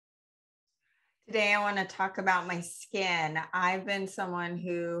Today, I want to talk about my skin. I've been someone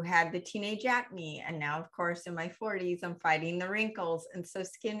who had the teenage acne, and now, of course, in my 40s, I'm fighting the wrinkles. And so,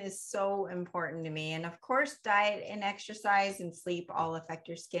 skin is so important to me. And of course, diet and exercise and sleep all affect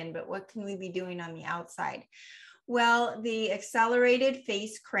your skin. But what can we be doing on the outside? Well, the accelerated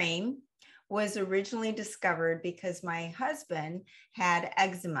face cream was originally discovered because my husband had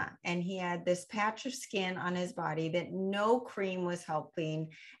eczema and he had this patch of skin on his body that no cream was helping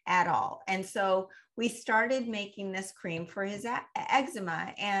at all. And so we started making this cream for his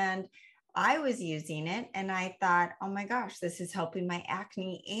eczema, and I was using it and I thought, oh my gosh, this is helping my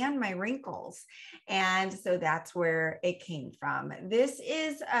acne and my wrinkles. And so that's where it came from. This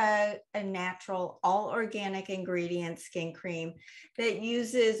is a natural, all organic ingredient skin cream that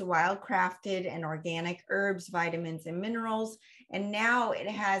uses wildcrafted and organic herbs, vitamins, and minerals. And now it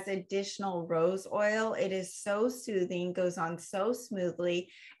has additional rose oil. It is so soothing, goes on so smoothly,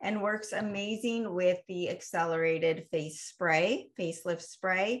 and works amazing with the accelerated face spray, facelift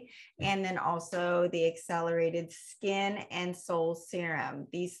spray, and then also the accelerated skin and soul serum.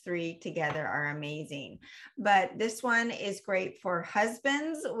 These three together are amazing. But this one is great for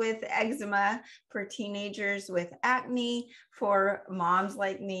husbands with eczema, for teenagers with acne, for moms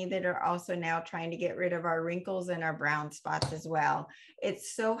like me that are also now trying to get rid of our wrinkles and our brown spots as well.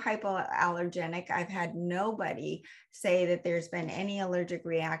 It's so hypoallergenic. I've had nobody say that there's been any allergic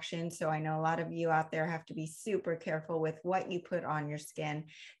reaction. So I know a lot of you out there have to be super careful with what you put on your skin.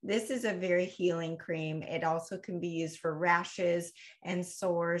 This is a very healing cream. It also can be used for rashes and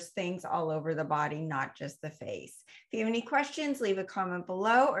sores, things all over the body, not just the face. If you have any questions, leave a comment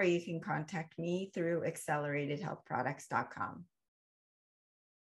below, or you can contact me through acceleratedhealthproducts.com.